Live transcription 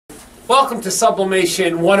Welcome to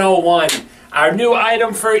Sublimation 101. Our new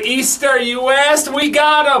item for Easter, you asked, we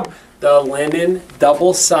got them. The linen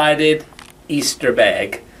double-sided Easter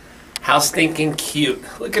bag. How stinking cute.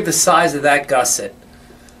 Look at the size of that gusset.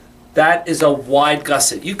 That is a wide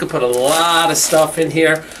gusset. You could put a lot of stuff in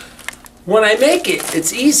here. When I make it,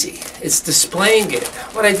 it's easy. It's displaying it.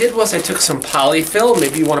 What I did was I took some polyfill,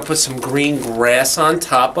 maybe you want to put some green grass on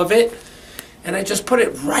top of it, and I just put it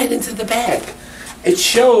right into the bag. It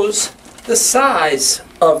shows the size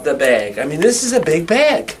of the bag. I mean, this is a big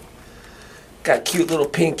bag. Got cute little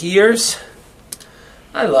pink ears.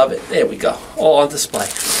 I love it. There we go. All on display.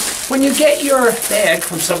 When you get your bag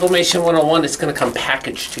from Sublimation 101, it's going to come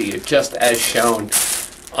packaged to you just as shown.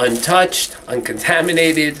 Untouched,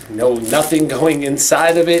 uncontaminated, nothing going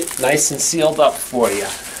inside of it. Nice and sealed up for you.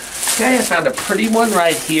 Okay, I found a pretty one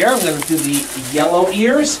right here. I'm going to do the yellow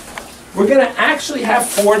ears. We're going to actually have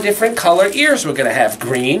 4 different color ears. We're going to have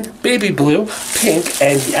green, baby blue, pink,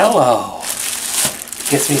 and yellow.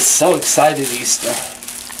 Gets me so excited, Easter.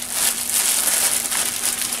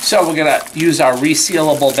 So we're going to use our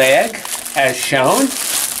resealable bag as shown.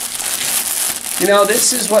 You know,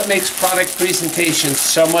 this is what makes product presentation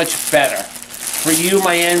so much better. For you,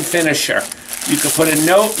 my end finisher, you can put a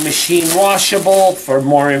note, machine washable, for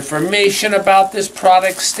more information about this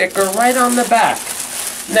product sticker right on the back.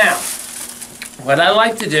 Now, what I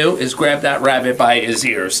like to do is grab that rabbit by his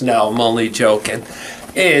ears. No, I'm only joking.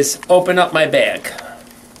 Is open up my bag.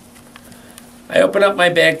 I open up my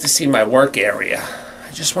bag to see my work area.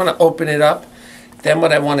 I just want to open it up. Then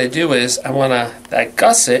what I want to do is that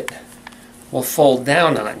gusset will fold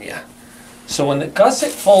down on you. So when the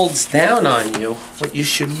gusset folds down on you, what you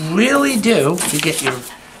should really do to get your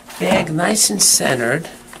bag nice and centered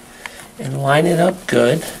and line it up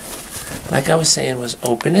good, like I was saying, was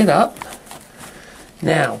open it up.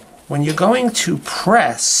 Now, when you're going to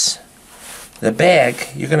press the bag,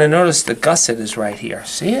 you're going to notice the gusset is right here.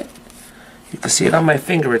 See it? You can see it on my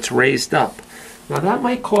finger. It's raised up. Now that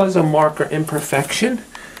might cause a marker imperfection.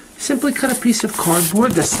 Simply cut a piece of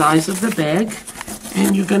cardboard the size of the bag,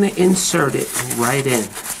 and you're going to insert it right in.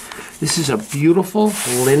 This is a beautiful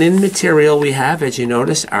linen material we have. As you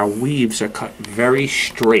notice, our weaves are cut very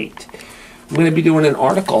straight. I'm going to be doing an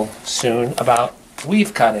article soon about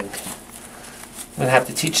weave cutting. I'm going to have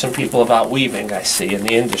to teach some people about weaving, I see, in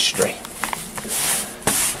the industry.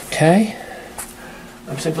 Okay.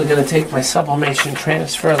 I'm simply going to take my sublimation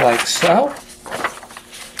transfer like so.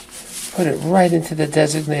 Put it right into the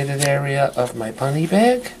designated area of my bunny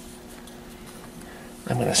bag.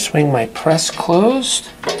 I'm going to swing my press closed.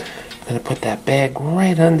 I'm going to put that bag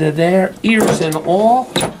right under there, ears and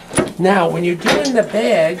all. Now, when you're doing the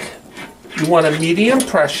bag, you want a medium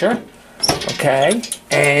pressure, okay?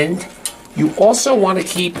 And you also want to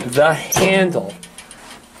keep the handle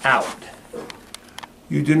out.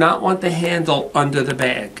 You do not want the handle under the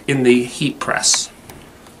bag in the heat press.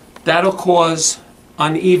 That'll cause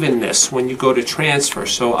unevenness when you go to transfer.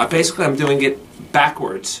 So basically I'm doing it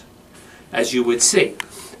backwards, as you would see.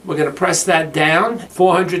 We're going to press that down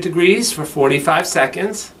 400 degrees for 45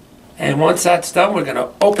 seconds. And once that's done, we're going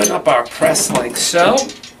to open up our press like so.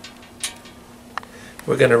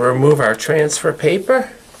 We're going to remove our transfer paper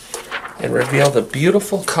and reveal the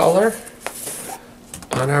beautiful color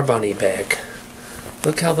on our bunny bag.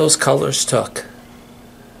 Look how those colors took.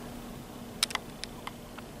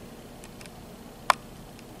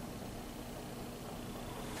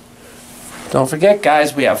 Don't forget,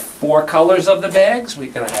 guys, we have 4 colors of the bags.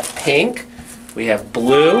 We're going to have pink, we have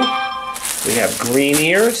blue, we have green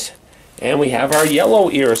ears, and we have our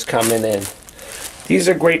yellow ears coming in. These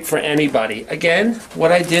are great for anybody. Again,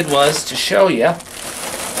 what I did was, to show you,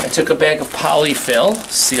 I took a bag of polyfill,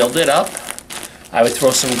 sealed it up. I would throw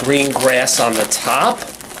some green grass on the top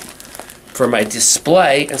for my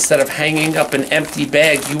display. Instead of hanging up an empty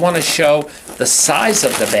bag, you want to show the size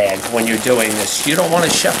of the bag when you're doing this. You don't want to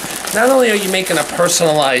show, not only are you making a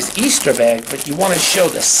personalized Easter bag, but you want to show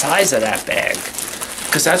the size of that bag,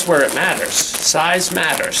 because that's where it matters. Size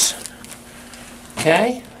matters.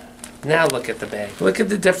 Okay? Now look at the bag. Look at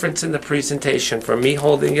the difference in the presentation from me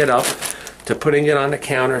holding it up to putting it on the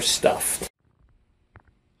counter stuffed.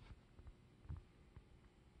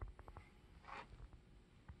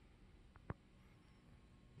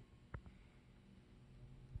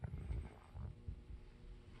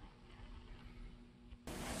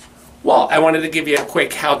 Well, I wanted to give you a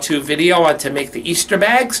quick how-to video on to make the Easter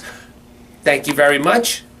bags. Thank you very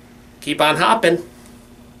much. Keep on hopping.